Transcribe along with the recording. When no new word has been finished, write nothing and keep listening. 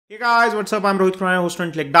Hey guys, what's up? I'm Rohit Khurana, host of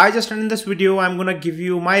Intellect Digest, and in this video, I'm gonna give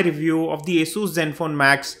you my review of the Asus Zenfone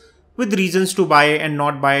Max with reasons to buy and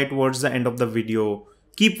not buy towards the end of the video.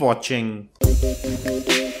 Keep watching.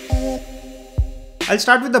 I'll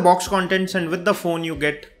start with the box contents, and with the phone you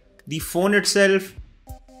get the phone itself,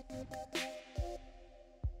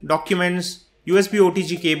 documents, USB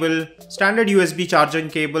OTG cable, standard USB charging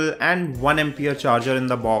cable and 1 ampere charger in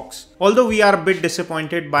the box. Although we are a bit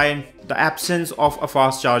disappointed by the absence of a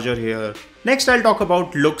fast charger here. Next I'll talk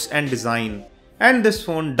about looks and design. And this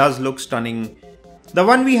phone does look stunning. The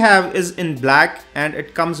one we have is in black and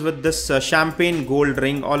it comes with this champagne gold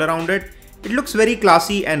ring all around it. It looks very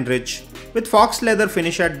classy and rich. With fox leather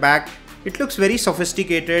finish at back, it looks very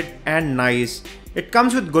sophisticated and nice. It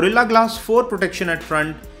comes with Gorilla Glass 4 protection at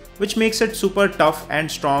front, which makes it super tough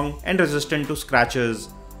and strong and resistant to scratches.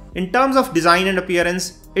 In terms of design and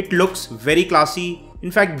appearance, it looks very classy,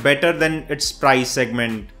 in fact better than its price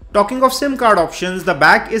segment. Talking of SIM card options, the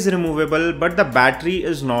back is removable but the battery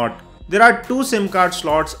is not. There are 2 SIM card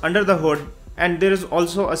slots under the hood and there is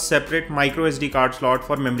also a separate microSD card slot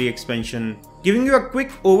for memory expansion. Giving you a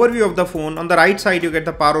quick overview of the phone, on the right side you get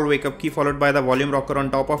the power wake up key followed by the volume rocker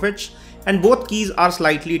on top of it, and both keys are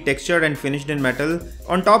slightly textured and finished in metal.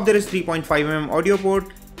 On top there is 3.5mm audio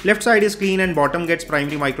port, left side is clean and bottom gets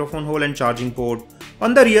primary microphone hole and charging port.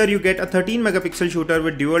 On the rear you get a 13 megapixel shooter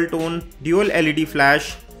with dual tone, dual LED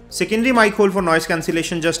flash, secondary mic hole for noise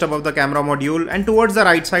cancellation just above the camera module, and towards the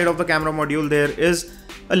right side of the camera module there is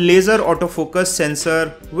a laser autofocus sensor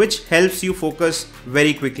which helps you focus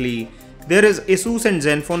very quickly. There is Asus and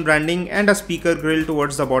Zenfone branding and a speaker grill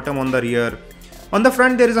towards the bottom on the rear. On the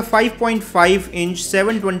front there is a 5.5-inch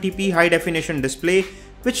 720p high definition display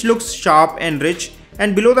which looks sharp and rich,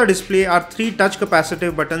 and below the display are 3 touch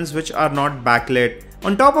capacitive buttons which are not backlit.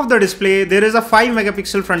 On top of the display there is a 5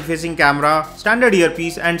 megapixel front facing camera, standard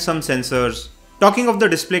earpiece and some sensors. Talking of the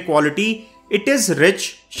display quality, it is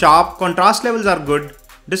rich, sharp, contrast levels are good,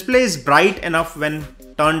 display is bright enough when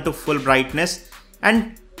turned to full brightness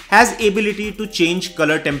and has ability to change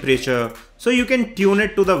color temperature, so you can tune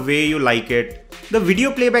it to the way you like it. The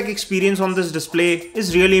video playback experience on this display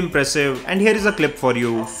is really impressive, and here is a clip for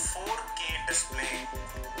you. 4K display.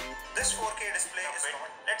 This 4K display is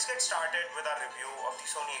not. Let's get started with our review of the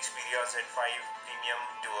Sony Xperia Z5 Premium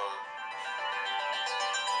Dual.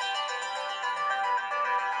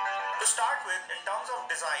 To start with, in terms of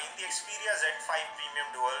design, the Xperia Z5 Premium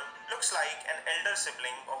Dual looks like an elder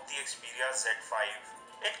sibling of the Xperia Z5.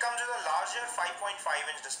 It comes with a larger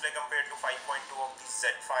 5.5-inch display compared to 5.2 of the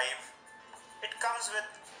Z5. It comes with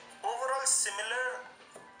overall similar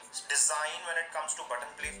design when it comes to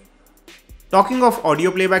button play. Talking of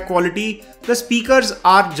audio playback quality, the speakers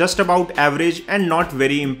are just about average and not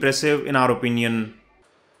very impressive in our opinion.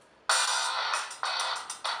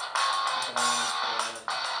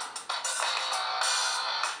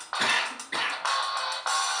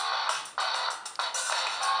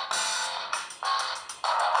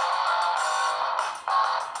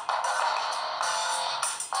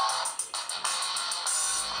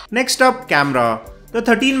 Next up, camera. The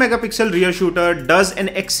 13 megapixel rear shooter does an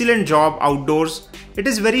excellent job outdoors. It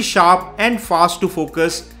is very sharp and fast to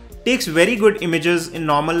focus, takes very good images in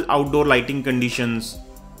normal outdoor lighting conditions.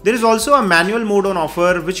 There is also a manual mode on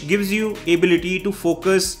offer which gives you ability to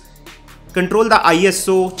focus, control the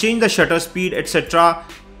ISO, change the shutter speed, etc.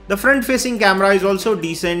 The front facing camera is also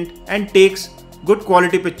decent and takes good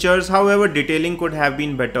quality pictures, however detailing could have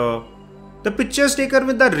been better. The pictures taken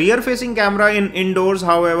with the rear facing camera in indoors,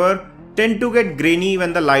 however, tend to get grainy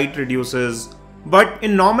when the light reduces. But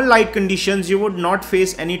in normal light conditions, you would not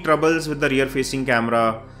face any troubles with the rear facing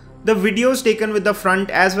camera. The videos taken with the front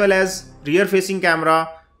as well as rear facing camera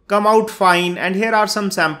come out fine, and here are some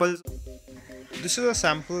samples. This is a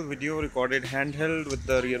sample video recorded handheld with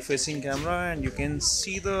the rear facing camera, and you can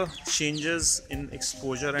see the changes in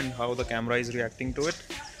exposure and how the camera is reacting to it.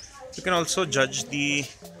 You can also judge the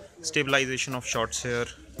stabilization of shots here.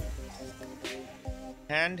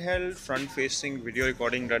 Handheld front facing video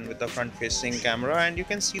recording done with the front facing camera, and you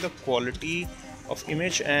can see the quality of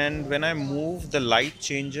image, and when I move the light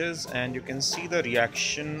changes and you can see the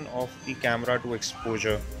reaction of the camera to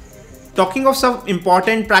exposure. Talking of some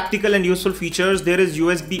important practical and useful features, there is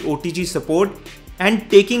USB OTG support, and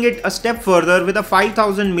taking it a step further with a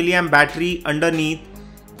 5000 mAh battery underneath,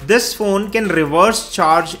 this phone can reverse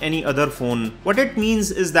charge any other phone. What it means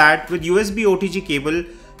is that with USB OTG cable,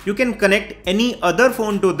 you can connect any other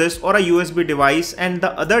phone to this or a USB device, and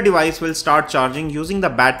the other device will start charging using the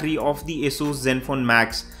battery of the Asus Zenfone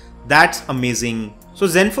Max. That's amazing. So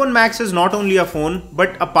Zenfone Max is not only a phone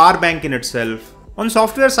but a power bank in itself. On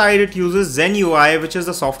software side, it uses Zen UI, which is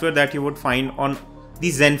the software that you would find on the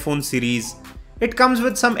Zenfone series. It comes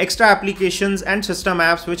with some extra applications and system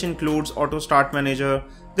apps, which includes Auto Start Manager.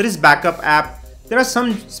 There is Backup app. There are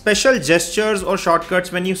some special gestures or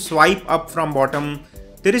shortcuts when you swipe up from bottom.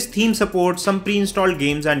 There is theme support, some pre-installed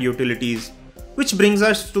games and utilities. Which brings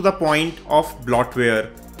us to the point of bloatware.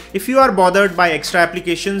 If you are bothered by extra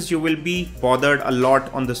applications, you will be bothered a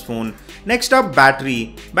lot on this phone. Next up,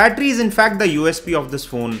 battery. Battery is in fact the USP of this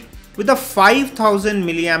phone. With a 5000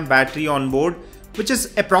 mAh battery on board, which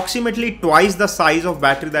is approximately twice the size of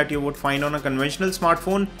battery that you would find on a conventional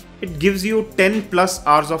smartphone, it gives you 10 plus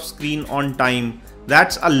hours of screen on time.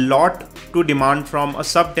 That's a lot to demand from a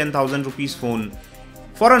sub 10,000 rupees phone.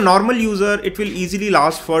 For a normal user, it will easily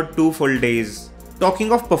last for 2 full days.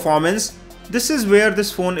 Talking of performance, this is where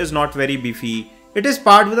this phone is not very beefy. It is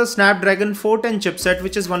paired with a Snapdragon 410 chipset,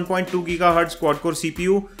 which is 1.2 GHz quad-core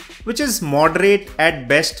CPU, which is moderate at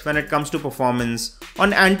best when it comes to performance.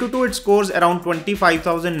 On Antutu, it scores around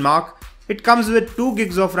 25,000 mark. It comes with 2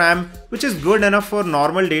 GB of RAM, which is good enough for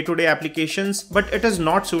normal day-to-day applications, but it is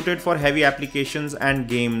not suited for heavy applications and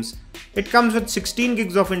games. It comes with 16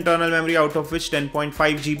 GB of internal memory, out of which 10.5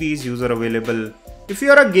 GB is user available. If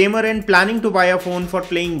you are a gamer and planning to buy a phone for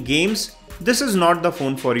playing games, this is not the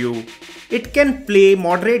phone for you. It can play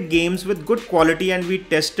moderate games with good quality, and we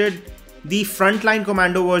tested the Frontline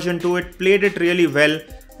Commando version 2. It played it really well,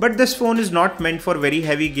 but this phone is not meant for very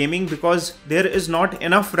heavy gaming because there is not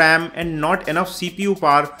enough RAM and not enough CPU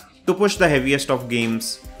power to push the heaviest of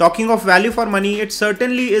games. Talking of value for money, it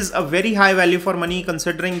certainly is a very high value for money,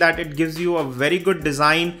 considering that it gives you a very good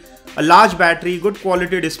design, a large battery, good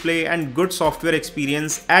quality display and good software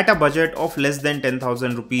experience at a budget of less than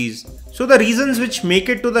 10,000 rupees. So the reasons which make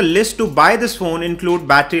it to the list to buy this phone include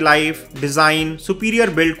battery life, design, superior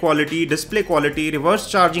build quality, display quality, reverse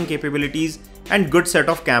charging capabilities and good set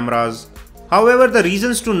of cameras. However, the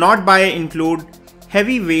reasons to not buy include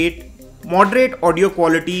heavy weight, moderate audio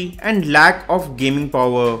quality and lack of gaming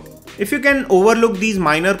power. If you can overlook these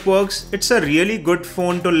minor quirks, it's a really good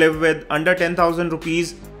phone to live with under 10,000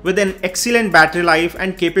 rupees with an excellent battery life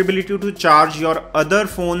and capability to charge your other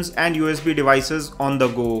phones and USB devices on the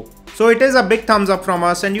go. So it is a big thumbs up from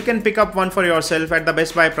us, and you can pick up one for yourself at the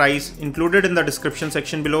best buy price included in the description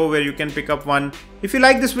section below, where you can pick up one. If you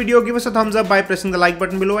like this video, give us a thumbs up by pressing the like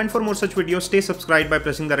button below, and for more such videos, stay subscribed by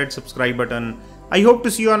pressing the red subscribe button. I hope to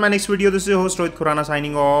see you on my next video. This is your host Rohit Khurana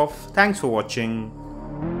signing off. Thanks for watching.